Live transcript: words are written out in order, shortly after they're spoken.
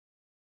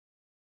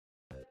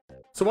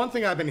So one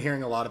thing I've been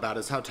hearing a lot about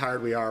is how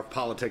tired we are of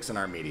politics in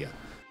our media.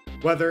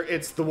 Whether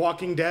it's The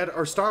Walking Dead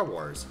or Star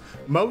Wars,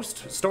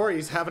 most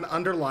stories have an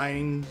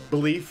underlying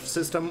belief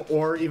system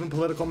or even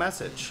political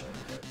message.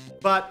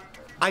 But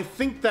I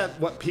think that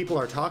what people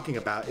are talking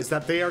about is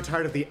that they are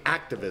tired of the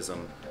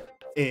activism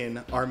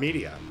in our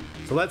media.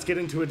 So let's get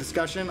into a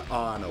discussion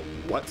on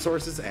what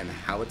sources and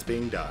how it's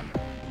being done.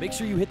 Make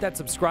sure you hit that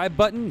subscribe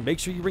button, make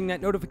sure you ring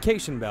that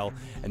notification bell,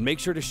 and make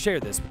sure to share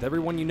this with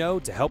everyone you know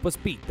to help us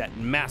beat that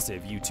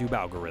massive YouTube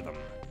algorithm.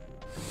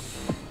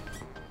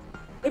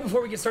 Hey,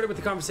 before we get started with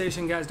the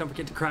conversation, guys, don't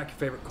forget to crack your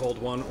favorite cold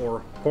one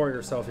or pour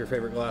yourself your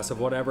favorite glass of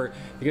whatever,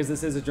 because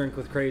this is a Drink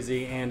with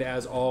Crazy, and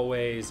as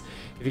always,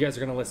 if you guys are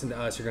going to listen to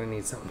us, you're going to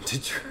need something to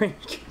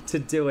drink to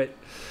do it.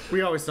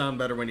 We always sound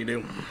better when you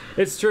do.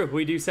 It's true.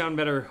 We do sound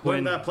better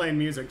when... We're not playing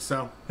music,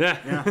 so... Yeah.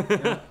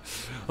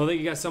 Well,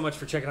 thank you guys so much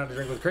for checking out the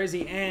Drink with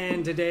Crazy,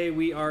 and today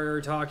we are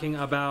talking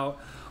about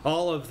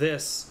all of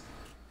this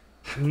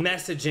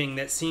messaging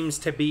that seems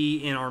to be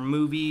in our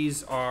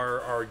movies,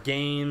 our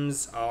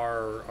games,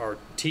 our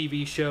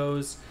TV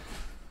shows,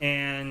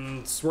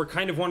 and we're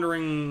kind of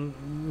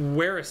wondering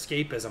where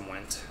escapism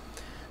went.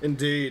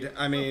 Indeed.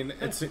 I mean,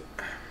 it's...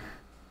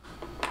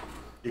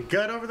 You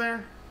good over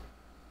there?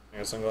 I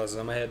got sunglasses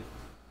on my head.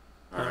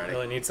 I don't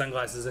really need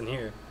sunglasses in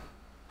here.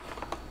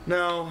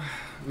 No.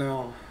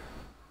 I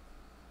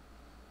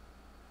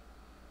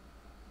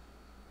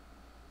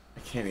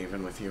can't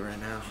even with you right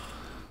now.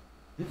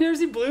 You ever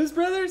see Blues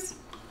Brothers?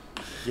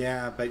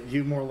 Yeah, but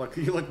you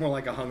look more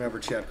like a hungover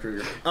Chad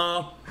Kruger.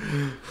 Oh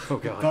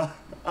God.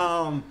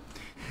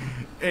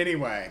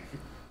 Anyway,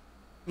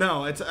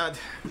 no, it's I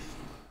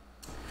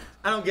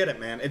don't get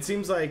it, man. It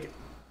seems like,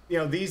 you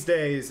know, these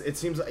days it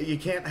seems like you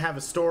can't have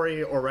a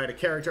story or write a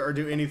character or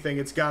do anything.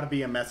 It's got to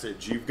be a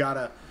message. You've got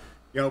to,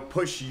 you know,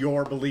 push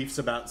your beliefs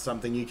about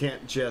something. You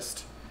can't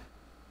just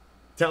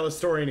tell a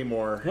story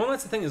anymore. Well,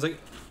 that's the thing is, like,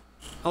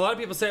 a lot of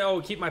people say,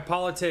 "Oh, keep my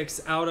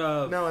politics out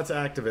of." No, it's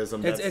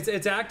activism.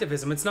 It's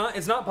activism. It's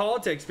not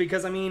politics,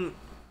 because I mean,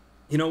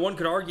 you know, one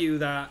could argue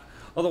that,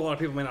 although a lot of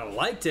people may not have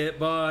liked it,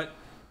 but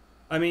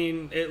I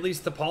mean, at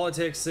least the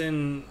politics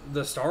in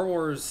the Star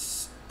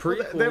Wars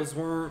prequels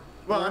weren't.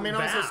 Well, I mean,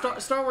 also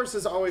Star Wars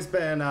has always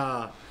been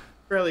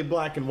fairly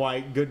black and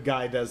white. Good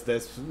guy does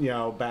this, you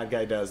know, bad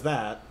guy does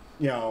that.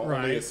 You know,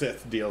 only a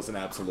Sith deals in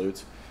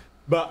absolutes.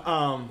 But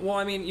well,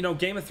 I mean, you know,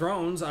 Game of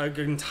Thrones, an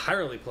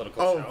entirely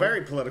political show. Oh,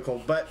 very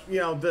political. But you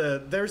know,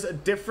 there's a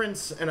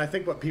difference, and I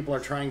think what people are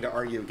trying to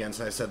argue against,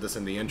 and I said this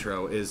in the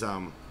intro, is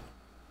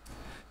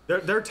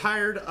they're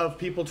tired of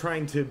people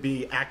trying to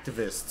be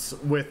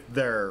activists with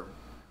their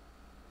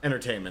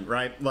entertainment,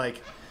 right?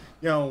 Like,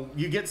 you know,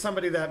 you get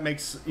somebody that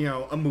makes, you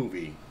know, a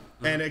movie,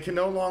 and it can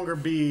no longer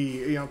be,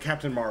 you know,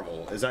 Captain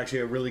Marvel is actually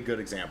a really good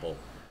example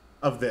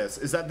of this,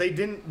 is that they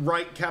didn't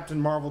write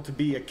Captain Marvel to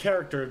be a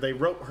character. They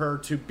wrote her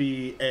to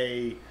be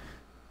a,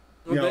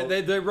 you know,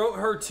 they wrote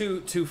her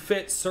to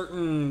fit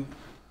certain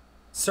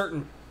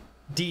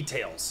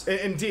details.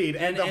 Indeed.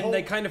 And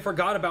they kind of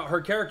forgot about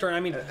her character. And I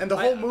mean, and the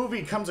whole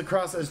movie comes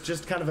across as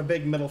just kind of a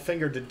big middle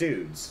finger to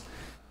dudes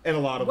in a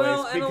lot of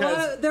ways,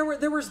 because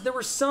there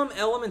were some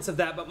elements of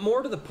that, but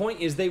more to the point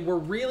is they were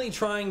really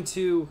trying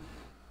to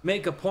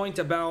make a point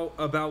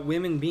about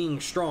women being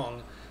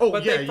strong. Oh,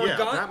 but yeah, they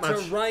forgot to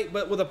write.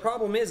 But the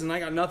problem is, and I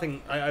got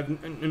nothing. I have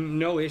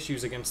no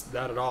issues against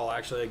that at all.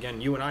 Actually, again,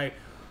 you and I,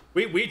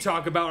 we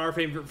talk about our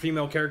favorite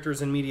female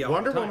characters in media.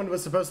 Wonder all the time. Woman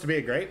was supposed to be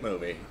a great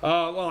movie.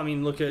 Well, I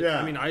mean, look at. Yeah.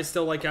 I mean, I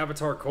still like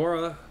Avatar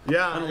Korra.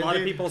 Yeah, and a lot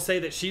of people say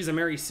that she's a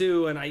Mary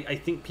Sue, and I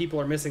think people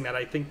are missing that.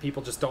 I think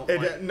people just don't.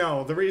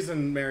 No, the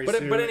reason Mary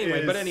Sue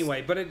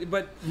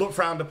but look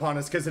frowned upon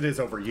is because it is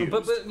overused.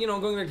 But you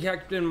know, going to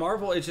Captain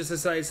Marvel, it's just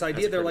this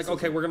idea. They're like,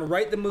 okay, we're going to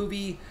write the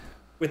movie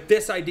with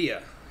this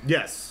idea.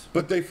 Yes.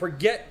 But they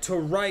forget to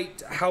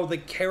write how the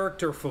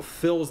character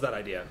fulfills that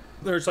idea.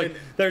 There's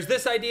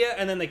this idea,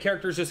 and then the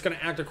character's just going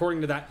to act according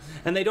to that.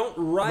 And they don't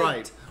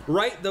write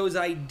those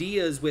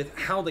ideas with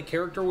how the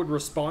character would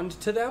respond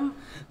to them.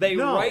 They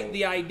write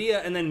the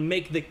idea and then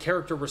make the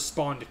character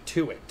respond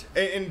to it.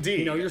 Indeed.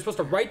 You know, you're supposed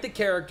to write the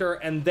character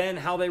and then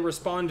how they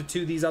respond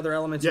to these other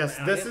elements. Yes,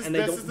 this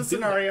is the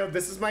scenario.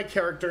 This is my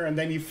character, and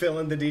then you fill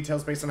in the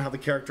details based on how the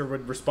character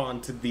would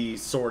respond to the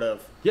sort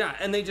of... Yeah,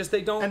 and they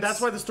don't... And that's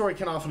why the story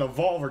can often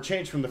evolve or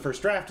change from the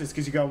first draft, is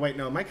because you go, wait,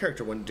 no, my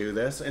character wouldn't do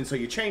this, and so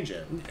you change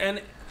it.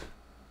 And,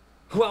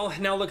 well,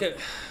 now look at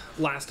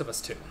Last of Us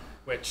 2,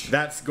 which,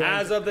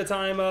 as of the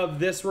time of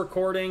this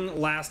recording,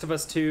 Last of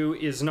Us 2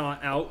 is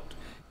not out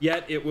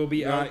yet. It will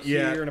be out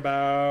here in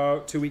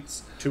about 2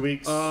 weeks. 2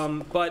 weeks.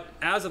 But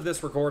as of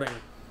this recording,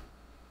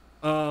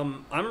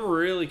 I'm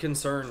really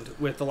concerned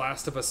with The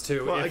Last of Us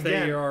 2. Well,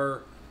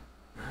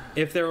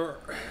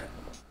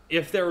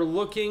 if they're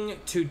looking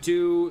to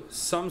do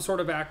some sort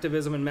of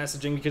activism and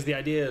messaging, because the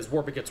idea is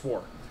war begets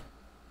war.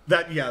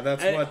 But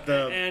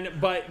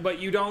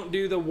you don't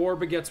do the war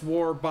begets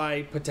war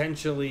by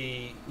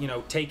potentially, you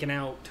know, taking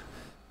out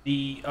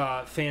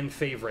fan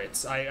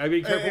favorites. I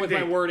be careful with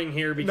my wording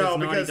here because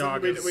Naughty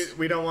Dog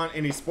we don't want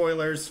any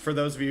spoilers for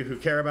those of you who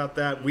care about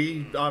that.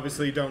 We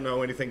obviously don't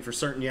know anything for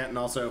certain yet, and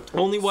also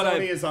only what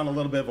Sony is on a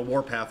little bit of a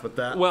warpath with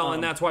that. Well,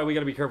 and that's why we got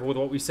to be careful with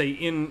what we say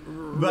in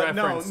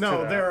reference to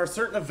that. There are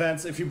certain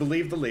events, if you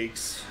believe the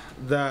leaks,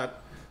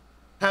 that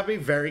have me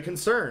very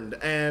concerned,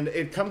 and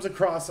it comes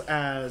across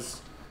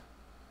as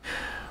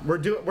we're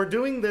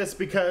doing this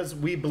because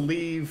we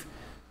believe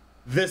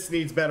this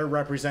needs better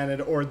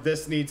represented, or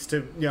this needs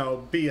to,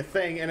 be a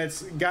thing. And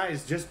it's,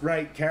 guys, just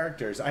write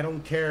characters. I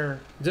don't care.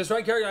 Just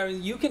write characters. I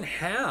mean, you can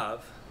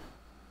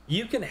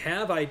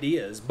have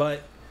ideas,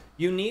 but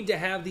you need to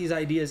have these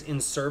ideas in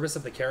service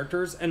of the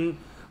characters. And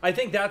I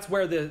think that's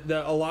where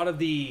a lot of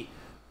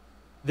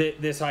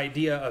this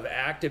idea of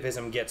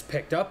activism gets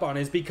picked up on,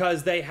 is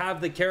because they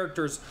have the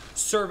characters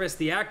service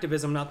the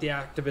activism, not the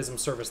activism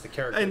service the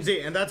characters.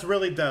 Indeed, and that's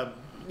really the,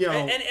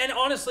 And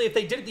honestly, if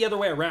they did it the other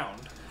way around,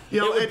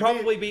 it would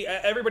probably be,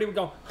 everybody would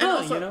go, and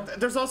also,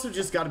 there's also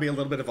just got to be a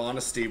little bit of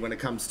honesty when it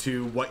comes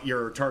to what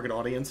your target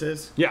audience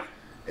is. Yeah.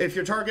 If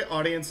your target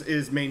audience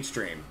is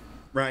mainstream,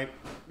 right?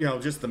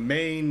 Just the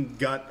main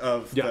gut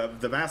of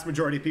the vast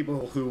majority of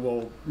people who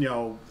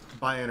will,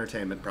 buy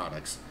entertainment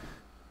products.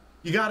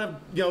 You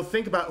got to,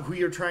 think about who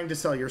you're trying to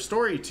sell your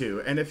story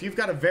to. And if you've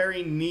got a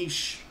very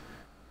niche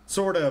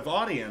sort of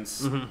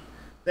audience,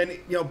 then,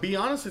 be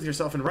honest with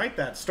yourself and write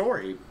that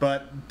story,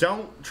 but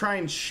don't try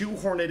and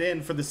shoehorn it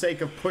in for the sake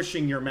of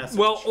pushing your message.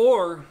 Well,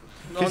 or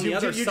on the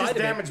other you side just of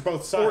damage it,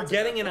 both sides. or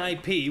getting an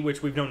IP,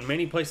 which we've known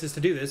many places to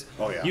do this.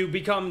 Oh, yeah. You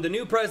become the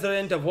new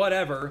president of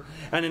whatever,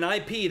 and an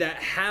IP that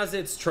has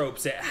its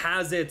tropes, it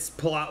has its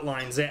plot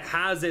lines, it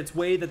has its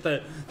way that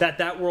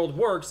that world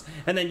works,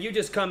 and then you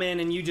just come in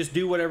and you just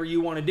do whatever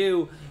you want to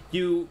do.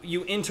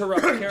 You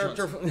interrupt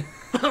character.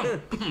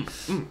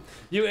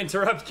 You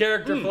interrupt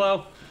character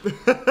flow.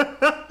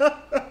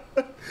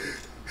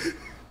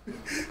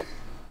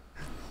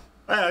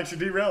 I actually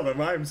derailed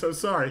him. I am so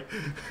sorry.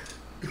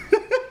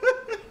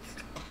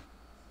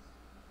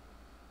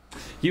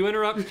 You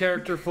interrupt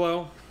character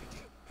flow.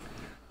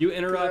 You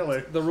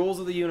interrupt the rules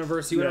of the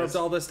universe. You interrupt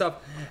all this stuff.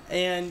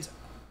 And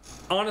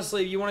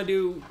honestly, if you want to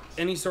do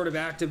any sort of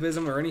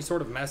activism or any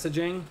sort of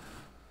messaging,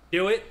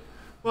 do it.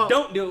 Well,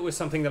 don't do it with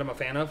something that I'm a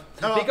fan of.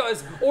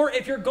 Or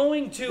if you're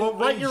going to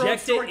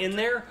inject it in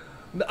there,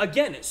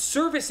 again,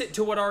 service it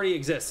to what already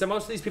exists. So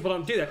most of these people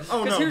don't do that.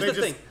 Oh, no, here's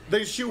the thing.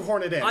 They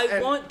shoehorn it in.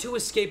 I want to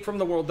escape from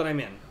the world that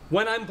I'm in.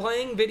 When I'm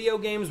playing video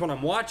games, when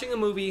I'm watching a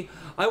movie,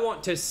 I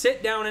want to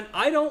sit down and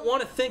I don't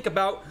want to think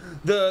about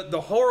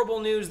the horrible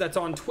news that's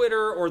on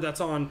Twitter or that's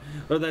all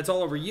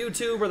over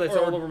YouTube or that's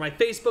all over my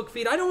Facebook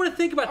feed. I don't want to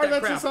think about that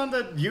crap. Or that's just on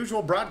the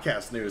usual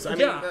broadcast news. I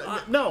mean,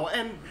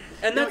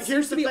 and that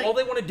seems to be all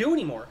they want to do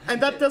anymore.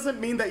 And that doesn't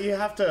mean that you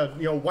have to,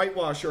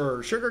 whitewash or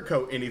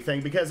sugarcoat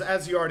anything, because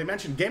as you already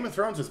mentioned, Game of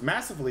Thrones was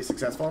massively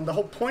successful, and the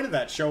whole point of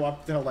that show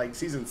up till like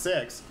season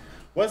 6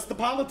 was the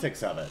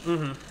politics of it.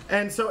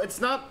 And so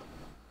it's not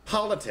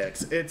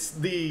politics, it's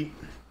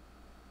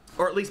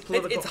or at least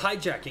political. It's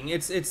hijacking.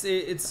 It's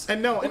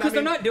because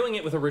they're not doing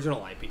it with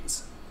original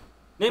IPs.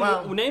 Name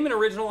an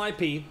original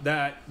IP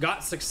that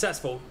got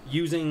successful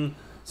using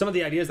some of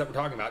the ideas that we're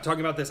talking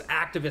about this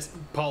activist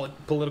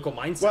political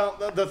mindset.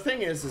 Well, the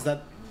thing is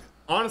that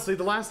honestly,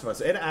 The Last of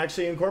Us, it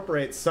actually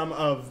incorporates some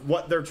of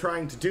what they're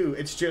trying to do.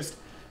 It's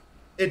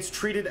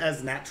treated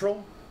as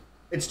natural.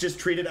 It's just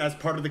treated as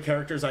part of the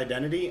character's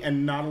identity,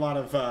 and not a lot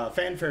of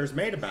fanfare is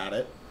made about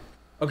it.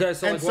 Okay,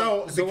 so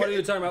what are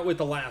you talking about with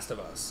The Last of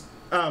Us?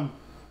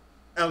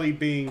 Ellie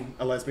being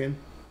a lesbian.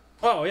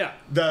 Oh yeah.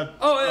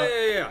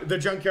 The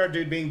junkyard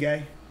dude being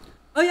gay.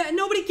 Oh yeah,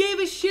 nobody gave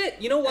a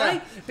shit. You know why?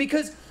 Yeah.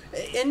 Because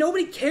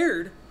nobody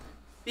cared.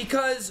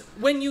 Because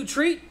when you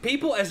treat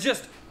people as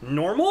just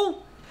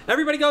normal,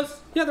 everybody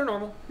goes, yeah, they're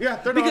normal. Yeah,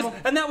 they're normal.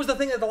 And that was the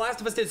thing that The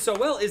Last of Us did so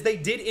well, is they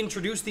did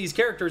introduce these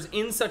characters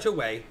in such a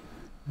way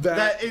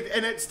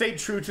and it stayed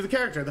true to the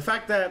character. The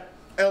fact that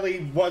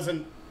Ellie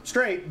wasn't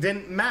straight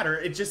didn't matter.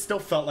 It just still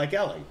felt like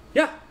Ellie.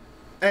 Yeah.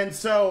 And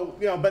so,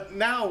 but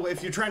now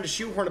if you're trying to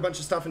shoehorn a bunch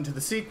of stuff into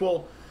the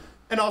sequel,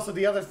 and also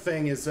the other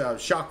thing is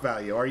shock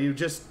value. Are you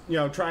just,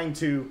 trying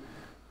to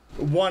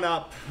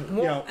one-up,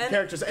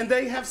 characters? And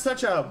they have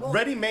such a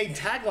ready-made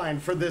tagline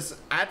for this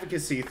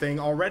advocacy thing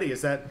already,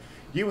 is that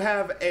you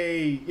have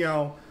a,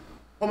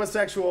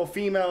 homosexual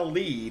female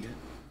lead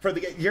for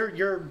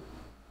your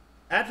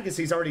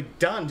advocacy is already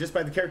done just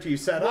by the character you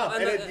set up,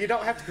 and you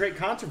don't have to create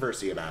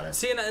controversy about it.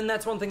 See, and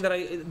that's one thing that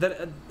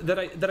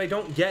I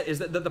don't get, is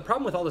that the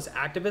problem with all this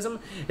activism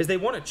is they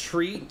want to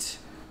treat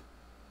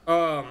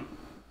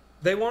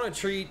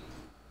LGBTQ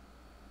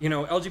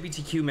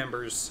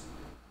members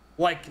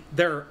like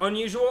they're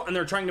unusual, and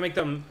they're trying to make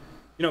them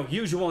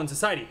usual in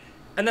society,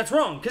 and that's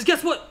wrong, because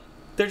guess what?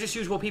 They're just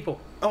usual people.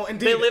 Oh,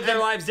 indeed. They live their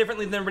lives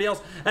differently than everybody else.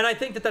 And I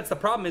think that that's the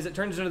problem, is it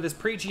turns into this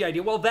preachy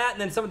idea. Well, that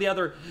and then some of the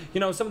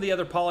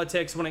other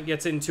politics, when it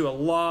gets into a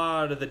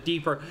lot of the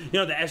deeper, the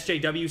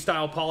SJW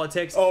style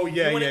politics. Oh,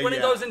 yeah, when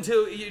it goes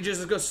into, it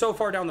just goes so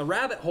far down the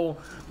rabbit hole.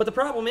 But the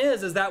problem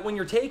is that when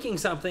you're taking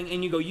something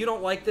and you go, you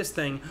don't like this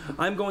thing,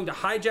 I'm going to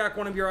hijack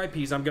one of your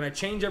IPs, I'm going to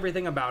change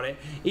everything about it,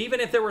 even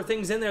if there were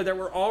things in there that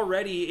were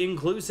already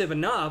inclusive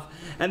enough,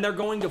 and they're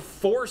going to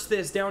force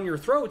this down your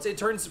throats, it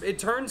turns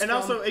and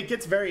also it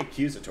gets very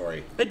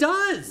accusatory. It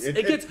does.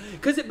 It gets,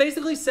 because it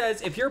basically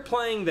says, if you're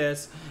playing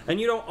this and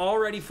you don't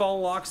already follow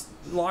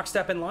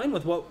lockstep in line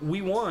with what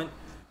we want,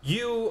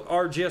 you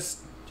are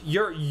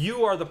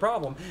the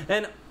problem.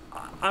 And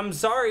I'm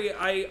sorry,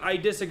 I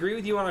disagree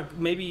with you on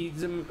maybe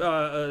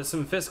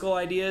some fiscal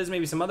ideas,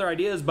 maybe some other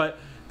ideas, but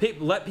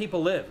let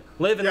people live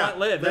and not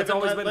live. That's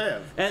always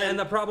been. And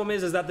the problem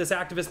is that this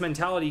activist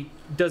mentality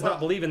does not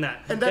believe in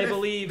that. And they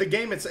believe the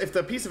game. If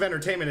the piece of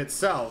entertainment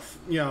itself,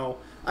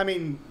 I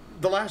mean,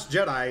 The Last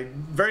Jedi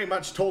very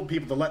much told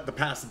people to let the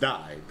past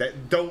die.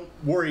 That don't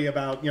worry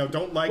about,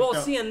 don't like. Well,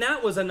 see, and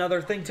that was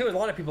another thing too. A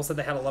lot of people said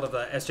they had a lot of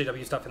the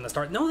SJW stuff in the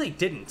start. No, they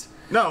didn't.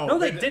 No,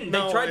 they didn't.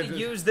 They tried to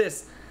use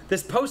this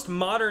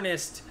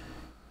postmodernist,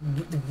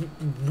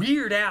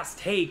 weird ass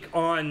take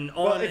on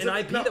an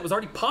IP that was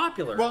already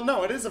popular. Well,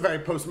 no, it is a very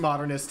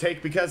postmodernist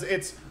take because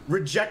it's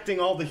rejecting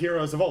all the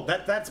heroes of old.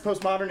 That's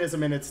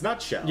postmodernism in its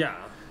nutshell. Yeah.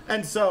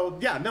 And so,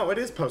 it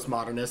is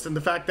postmodernist, and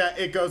the fact that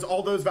it goes,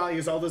 all those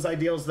values, all those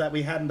ideals that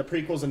we had in the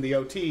prequels and the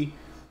OT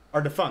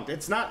are defunct.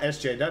 It's not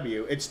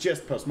SJW, it's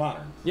just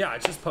postmodern. Yeah,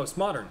 it's just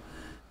postmodern.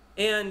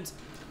 And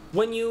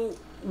when you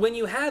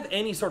have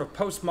any sort of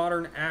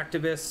postmodern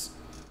activist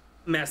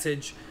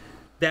message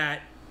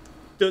that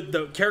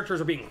the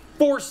characters are being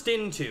forced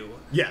into,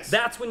 yes,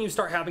 that's when you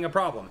start having a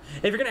problem.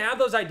 If you're going to have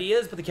those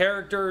ideas,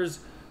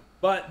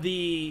 but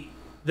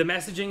the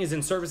messaging is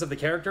in service of the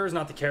characters,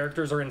 not the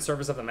characters are in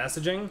service of the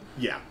messaging.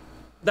 Yeah,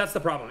 that's the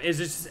problem. It's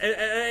just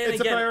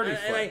it's again, a priority.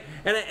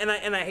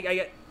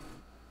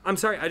 I'm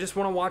sorry. I just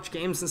want to watch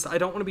games and I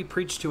don't want to be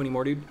preached to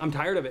anymore, dude. I'm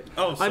tired of it.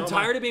 I'm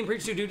tired of being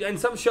preached to, dude. And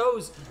some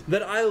shows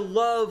that I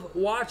love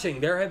watching,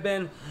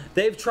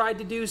 they've tried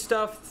to do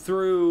stuff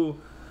through.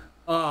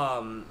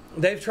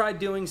 They've tried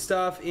doing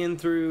stuff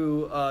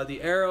through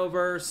the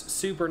Arrowverse,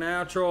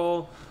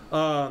 Supernatural,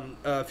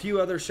 a few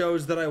other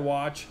shows that I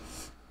watch.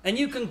 And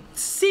you can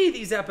see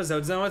these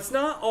episodes. Now, it's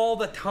not all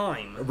the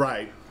time.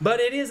 Right. But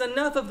it is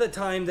enough of the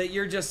time that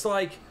you're just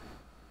like,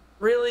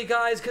 really,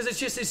 guys? Because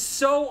it's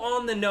so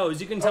on the nose.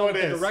 You can tell the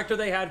director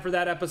they had for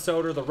that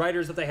episode or the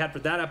writers that they had for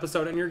that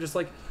episode. And you're just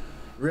like,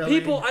 really?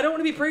 People, I don't want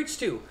to be preached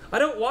to. I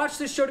don't watch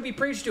this show to be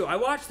preached to. I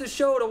watch this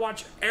show to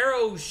watch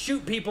Arrow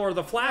shoot people or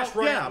the Flash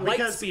run at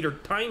light speed or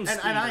time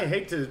speed. And I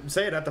hate to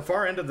say it, at the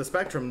far end of the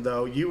spectrum,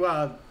 though, you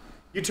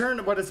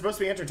turn what is supposed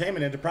to be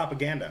entertainment into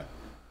propaganda.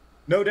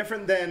 No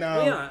different than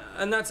no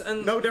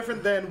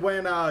different than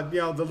when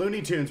the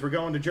Looney Tunes were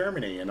going to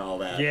Germany and all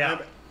that.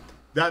 Yeah,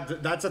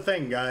 that's a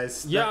thing,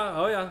 guys.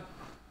 Yeah,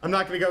 I'm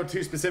not going to go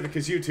too specific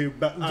as YouTube,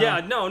 but but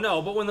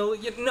when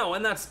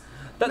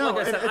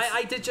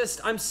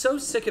I'm so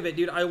sick of it,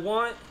 dude. I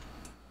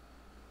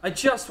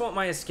just want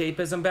my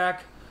escapism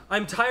back.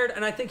 I'm tired,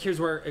 and I think here's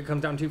where it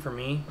comes down to for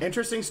me.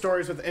 Interesting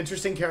stories with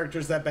interesting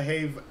characters that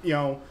behave,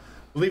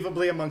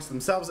 believably amongst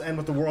themselves and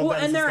with the world that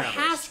is and there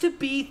established. has to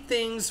be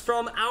things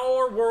from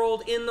our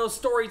world in those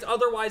stories,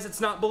 otherwise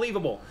it's not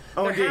believable.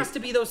 There has to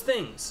be those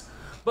things.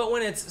 But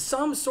when it's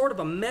some sort of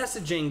a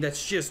messaging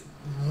that's just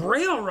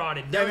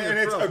railrodded down your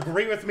throat. It's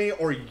agree with me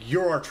or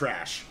you're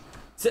trash.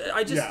 So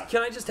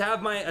can I just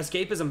have my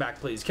escapism back,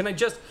 please?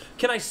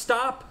 Can I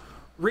stop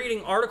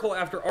reading article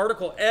after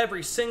article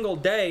every single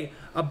day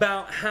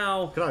about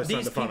how Could I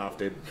turn the phone off,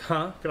 dude?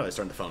 Huh? Could I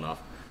turn the phone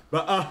off?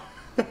 But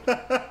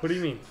what do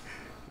you mean?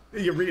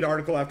 You read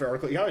article after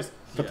article. You always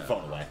put the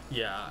phone away.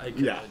 Yeah, I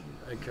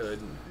could.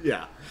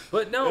 Yeah.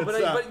 But no,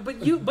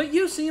 but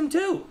you see them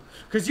too,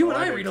 because you and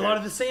I read a lot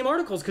of the same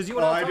articles. Because you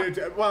and I do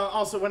too. Well,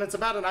 also when it's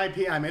about an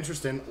IP I'm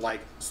interested in,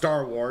 like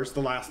Star Wars,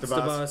 The Last of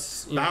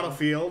Us,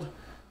 Battlefield.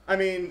 I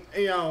mean,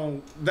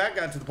 that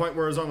got to the point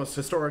where it was almost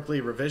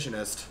historically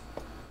revisionist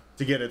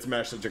to get its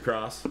message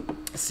across.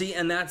 See,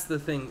 and that's the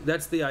thing.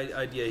 That's the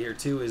idea here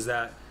too. Is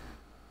that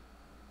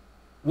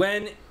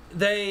when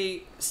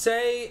they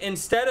say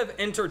instead of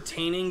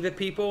entertaining the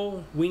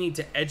people, we need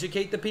to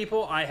educate the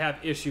people, I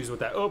have issues with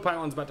that. Oh,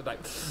 Pylon's about to die.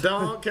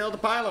 Don't kill the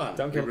pylon.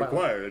 Don't kill the pylon.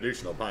 Require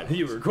additional pylons.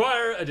 You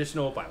require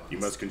additional pylons. You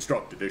must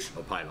construct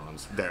additional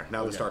pylons. There.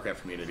 Now the StarCraft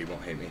community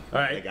won't hate me. All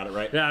right. They got it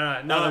right?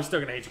 No, they're still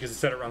going to hate you because you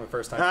said it wrong the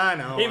first time. I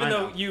know. Even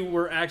though you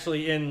were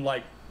actually in,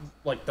 like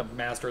the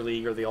Master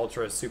League or the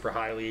Ultra Super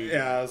High League.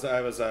 Yeah,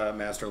 I was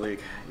Master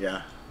League.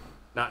 Yeah.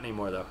 Not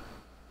anymore, though.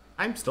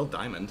 I'm still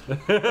Diamond.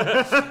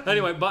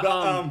 Anyway,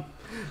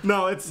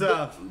 no, it's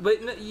I'm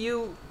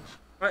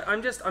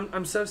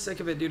so sick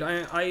of it, dude.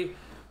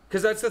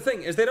 Because that's the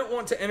thing, is they don't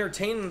want to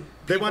entertain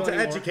They want to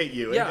anymore. educate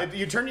you. Yeah. And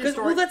you turn your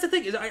story... Well, that's the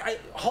thing, is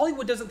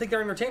Hollywood doesn't think they're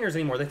entertainers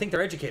anymore. They think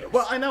they're educators.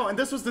 Well, I know, and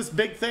this was this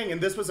big thing,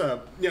 and this was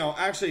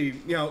actually,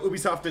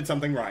 Ubisoft did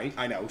something right.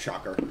 I know,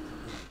 shocker.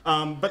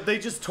 But they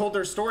just told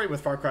their story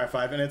with Far Cry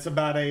 5, and it's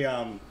about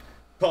a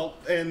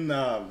cult in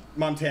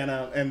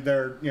Montana, and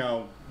they're,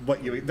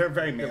 they're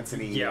very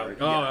Manson-y. Yeah.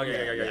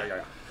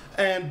 Yeah.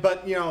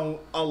 But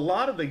a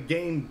lot of the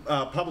game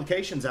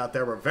publications out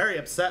there were very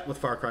upset with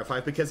Far Cry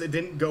 5 because it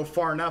didn't go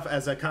far enough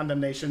as a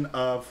condemnation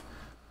of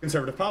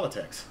conservative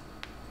politics.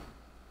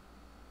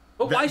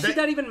 But why should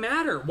that even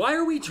matter? Why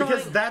are we trying...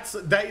 Because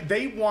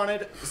they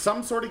wanted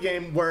some sort of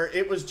game where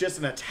it was just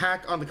an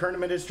attack on the current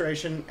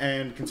administration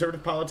and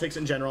conservative politics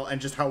in general and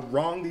just how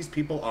wrong these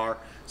people are.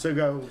 So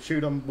go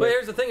shoot them. But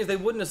here's the thing: is they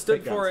wouldn't have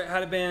stood for it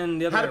had it been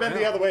the other way around. Had it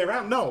been the other way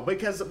around, no, but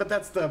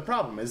that's the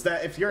problem is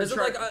that if you're in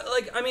charge,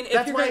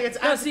 if you're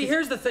gonna, see,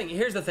 here's the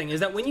thing is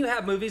that when you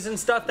have movies and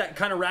stuff that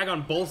kind of rag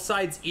on both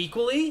sides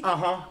equally,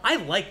 I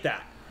like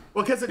that.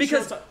 Well,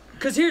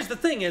 because here's the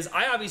thing is,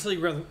 I obviously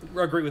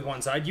agree with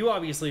one side. You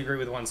obviously agree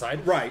with one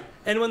side. Right.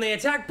 And when they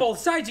attack both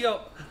sides, you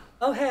go,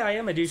 oh, hey, I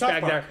am a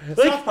douchebag there.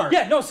 South Park.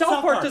 Yeah, no,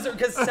 South Park doesn't,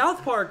 because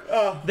South Park,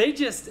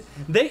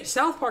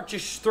 South Park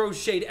just throws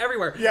shade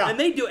everywhere. Yeah. And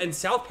they do, and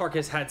South Park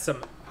has had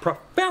some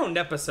profound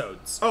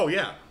episodes. Oh,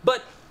 yeah.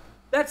 But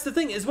that's the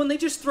thing, is when they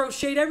just throw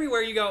shade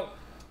everywhere, you go,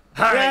 all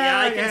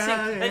right, I can see.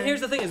 Yeah. And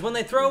here's the thing, is when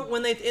they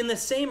in the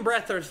same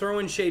breath are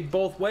throwing shade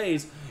both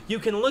ways, you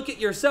can look at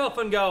yourself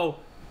and go,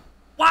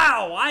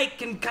 wow, I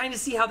can kind of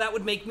see how that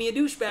would make me a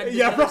douchebag to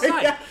the other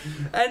side. Yeah.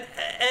 And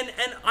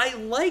I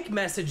like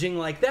messaging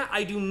like that.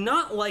 I do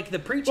not like the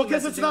preaching. Well,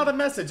 because it's not a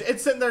message.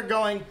 It's sitting there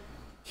going,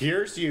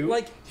 here's you,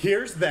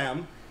 here's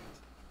them,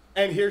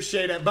 and here's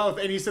shade at both.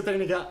 And you sit there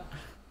and you go,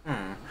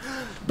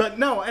 But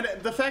no, and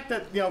the fact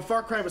that,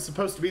 Far Cry was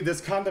supposed to be this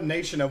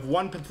condemnation of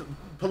one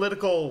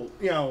political,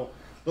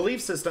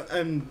 belief system,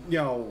 and,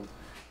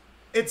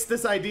 it's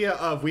this idea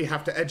of we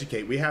have to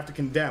educate, we have to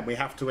condemn, we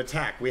have to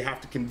attack, we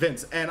have to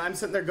convince. And I'm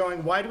sitting there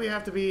going, why do we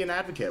have to be an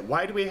advocate?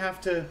 Why do we have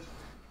to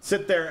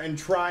sit there and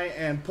try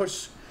and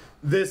push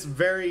this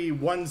very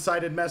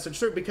one-sided message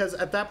through? Because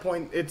at that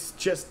point, it's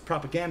just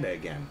propaganda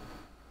again.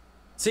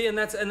 See, and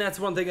that's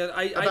one thing that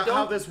I don't...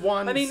 how this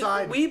one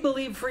side... we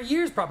believe for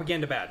years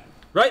propaganda bad.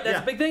 Right?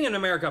 That's a big thing in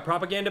America,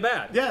 propaganda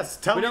bad. Yes,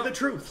 tell me the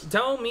truth.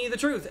 Tell me the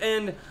truth.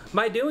 And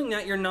by doing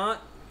that, you're not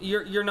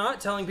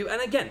telling people...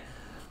 And again...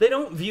 They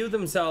don't view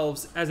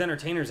themselves as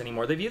entertainers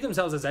anymore. They view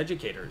themselves as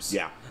educators.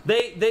 Yeah.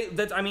 They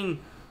got into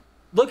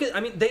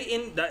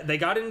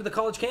the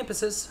college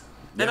campuses.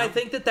 And I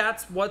think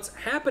that's what's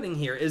happening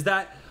here, is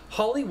that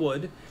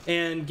Hollywood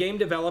and game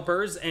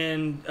developers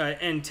and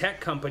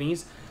tech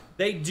companies,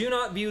 they do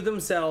not view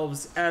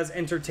themselves as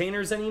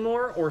entertainers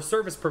anymore or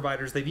service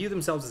providers. They view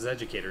themselves as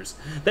educators.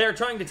 They are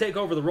trying to take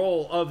over the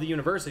role of the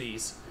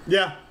universities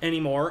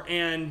anymore,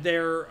 and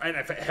they're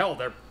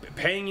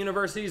paying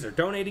universities, they're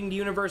donating to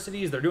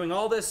universities, they're doing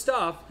all this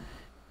stuff.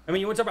 I mean,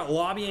 you want to talk about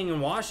lobbying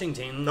in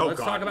Washington, let's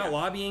talk about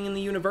lobbying in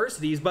the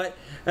universities.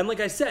 And like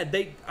I said,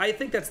 I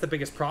think that's the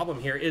biggest problem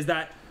here, is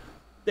that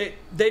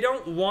they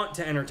don't want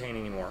to entertain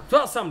anymore.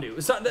 Well, some do.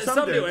 Some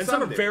do, and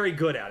some are very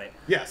good at it.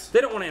 Yes. They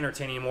don't want to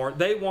entertain anymore.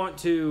 They want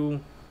to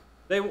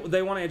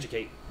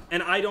educate.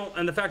 And I don't.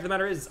 And the fact of the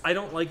matter is, I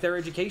don't like their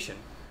education.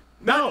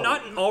 No.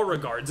 Not in all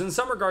regards. In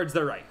some regards,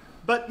 they're right.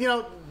 But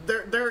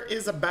there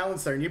is a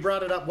balance there, and you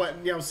brought it up.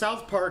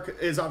 South Park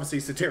is obviously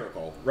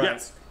satirical, right?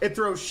 Yes. It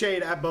throws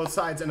shade at both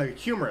sides in a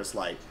humorous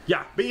light.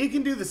 Yeah. But you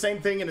can do the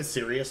same thing in a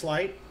serious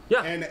light.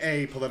 Yeah. In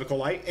a political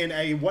light, in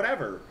a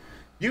whatever.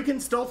 You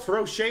can still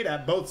throw shade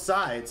at both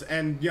sides,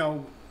 and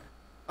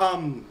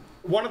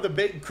one of the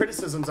big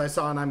criticisms I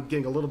saw, and I'm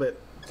getting a little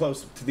bit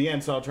close to the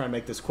end, so I'll try and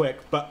make this quick.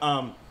 But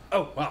oh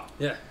wow,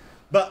 yeah.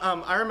 But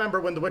I remember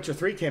when The Witcher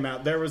 3 came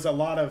out, there was a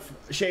lot of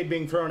shade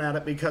being thrown at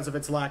it because of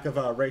its lack of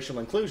racial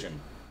inclusion.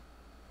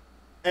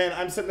 And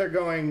I'm sitting there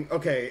going,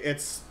 okay,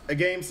 it's a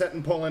game set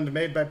in Poland,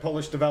 made by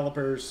Polish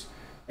developers,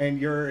 and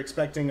you're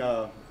expecting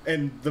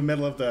in the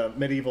middle of the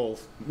medieval,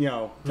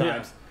 times.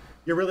 Yeah.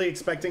 You're really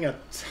expecting a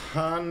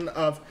ton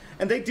of,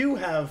 and they do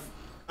have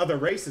other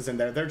races in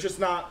there. They're just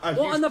not a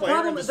huge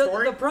player in the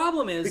story. The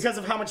problem is because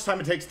of how much time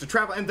it takes to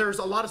travel. And there's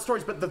a lot of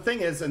stories, but the thing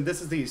is, and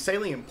this is the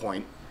salient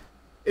point,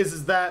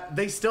 is that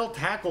they still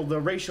tackle the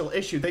racial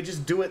issue. They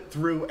just do it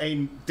through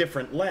a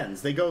different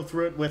lens. They go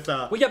through it with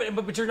well, yeah,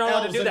 but you're not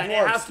allowed to do that.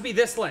 It has to be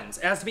this lens.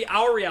 It has to be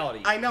our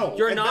reality. I know.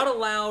 You're not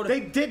allowed.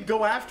 They did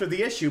go after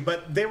the issue,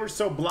 but they were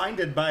so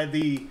blinded by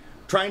the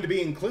trying to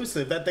be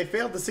inclusive that they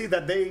failed to see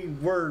that they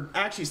were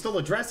actually still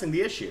addressing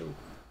the issue.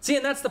 See,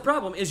 and that's the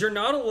problem, is you're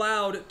not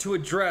allowed to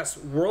address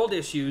world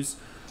issues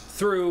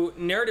through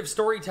narrative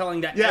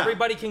storytelling that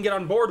everybody can get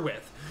on board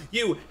with.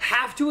 You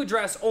have to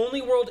address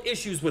only world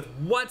issues with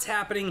what's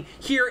happening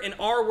here in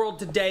our world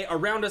today,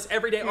 around us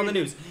every day on the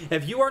news.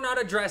 If you are not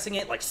addressing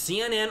it like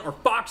CNN or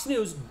Fox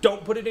News,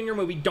 don't put it in your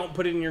movie, don't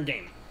put it in your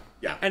game.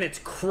 Yeah. And it's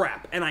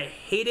crap, and I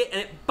hate it,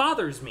 and it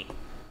bothers me.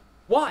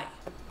 Why?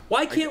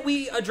 Why can't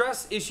we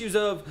address issues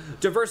of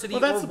diversity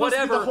Well, that's or supposed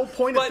to be whatever? the whole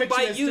point of but by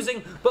fiction is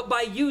using but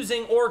by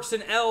using orcs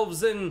and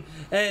elves and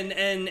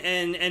men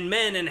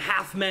and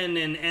half men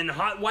and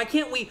why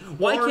can't we?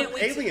 Why Or can't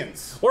we?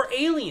 aliens. Or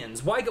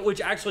aliens? Why?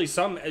 Which actually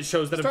some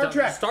shows that Star have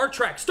done Trek. Star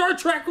Trek. Star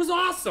Trek was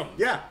awesome.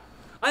 Yeah.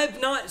 I have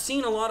not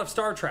seen a lot of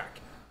Star Trek.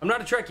 I'm not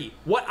a Trekkie.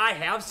 What I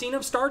have seen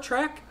of Star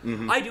Trek,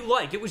 I do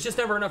like. It was just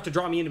never enough to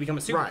draw me in to become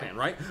a super fan,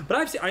 right? But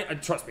I've seen,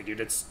 trust me,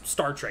 dude, it's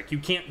Star Trek. You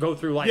can't go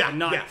through life and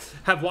not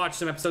have watched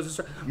some episodes of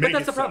Star Trek. But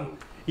that's the problem.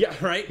 Yeah,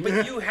 right?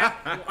 But you have,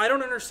 I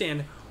don't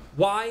understand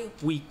why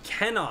we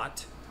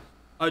cannot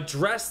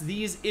address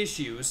these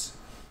issues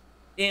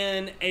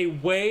in a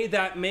way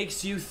that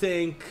makes you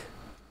think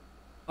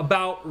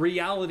about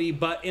reality,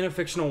 but in a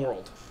fictional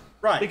world.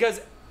 Right. Because,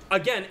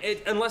 again,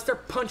 unless they're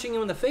punching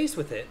you in the face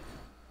with it,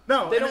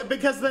 No,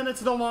 because then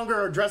it's no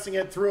longer addressing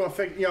it through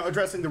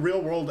addressing the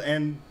real world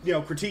and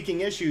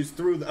critiquing issues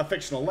through a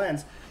fictional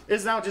lens.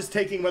 It's now just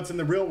taking what's in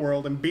the real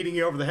world and beating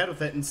you over the head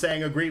with it and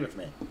saying, "Agree with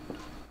me."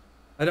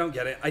 I don't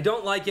get it. I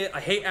don't like it.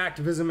 I hate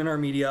activism in our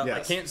media. Yes.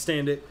 I can't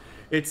stand it.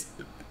 It's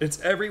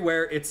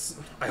everywhere.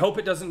 I hope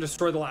it doesn't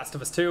destroy The Last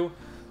of Us 2.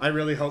 I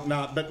really hope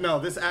not. But no,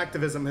 this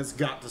activism has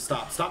got to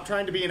stop. Stop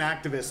trying to be an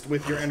activist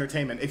with your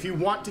entertainment. If you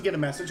want to get a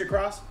message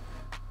across,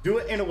 do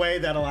it in a way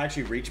that'll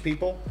actually reach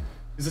people.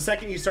 Because the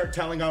second you start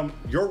telling them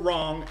you're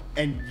wrong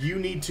and you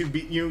need to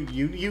be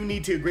you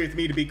need to agree with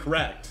me to be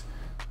correct,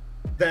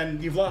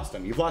 then you've lost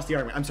them. You've lost the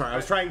argument. I'm sorry. I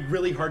was trying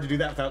really hard to do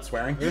that without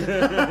swearing.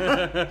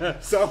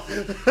 So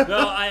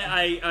no,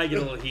 I get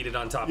a little heated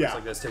on topics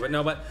like this too.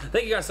 But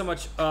thank you guys so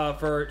much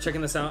for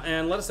checking this out,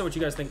 and let us know what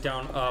you guys think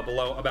down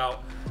below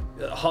about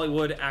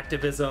Hollywood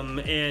activism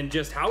and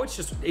just how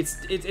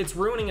it's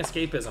ruining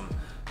escapism.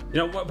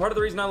 Part of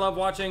the reason I love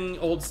watching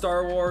old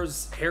Star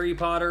Wars, Harry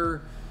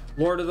Potter,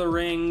 Lord of the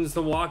Rings,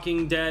 The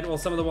Walking Dead, well,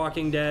 some of The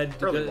Walking Dead,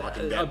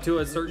 up to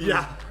a certain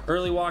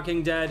early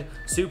Walking Dead,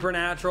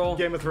 Supernatural,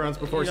 Game of Thrones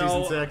before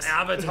season 6,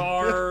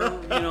 Avatar,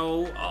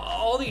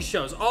 all these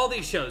shows.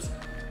 The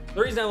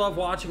reason I love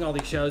watching all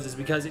these shows is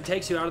because it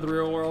takes you out of the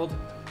real world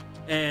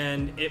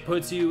and it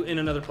puts you in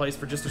another place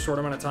for just a short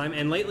amount of time.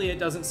 And lately, it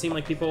doesn't seem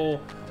like people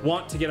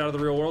want to get out of the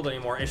real world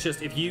anymore. It's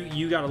just if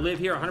you got to live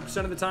here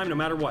 100% of the time, no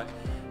matter what.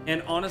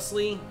 And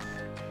honestly,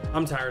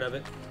 I'm tired of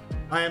it.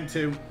 I am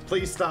too.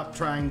 Please stop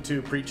trying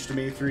to preach to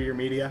me through your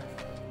media.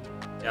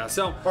 Yeah,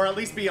 so... Or at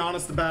least be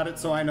honest about it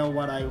so I know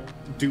what I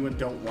do and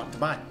don't want to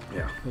buy.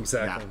 Yeah,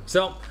 exactly. Yeah.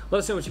 So, let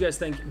us know what you guys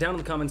think down in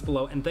the comments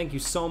below, and thank you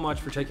so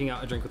much for checking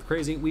out A Drink with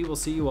Crazy. We will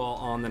see you all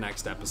on the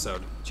next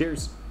episode.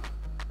 Cheers.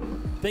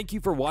 Thank you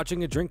for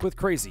watching A Drink with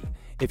Crazy.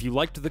 If you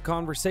liked the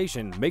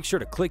conversation, make sure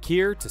to click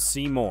here to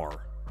see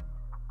more.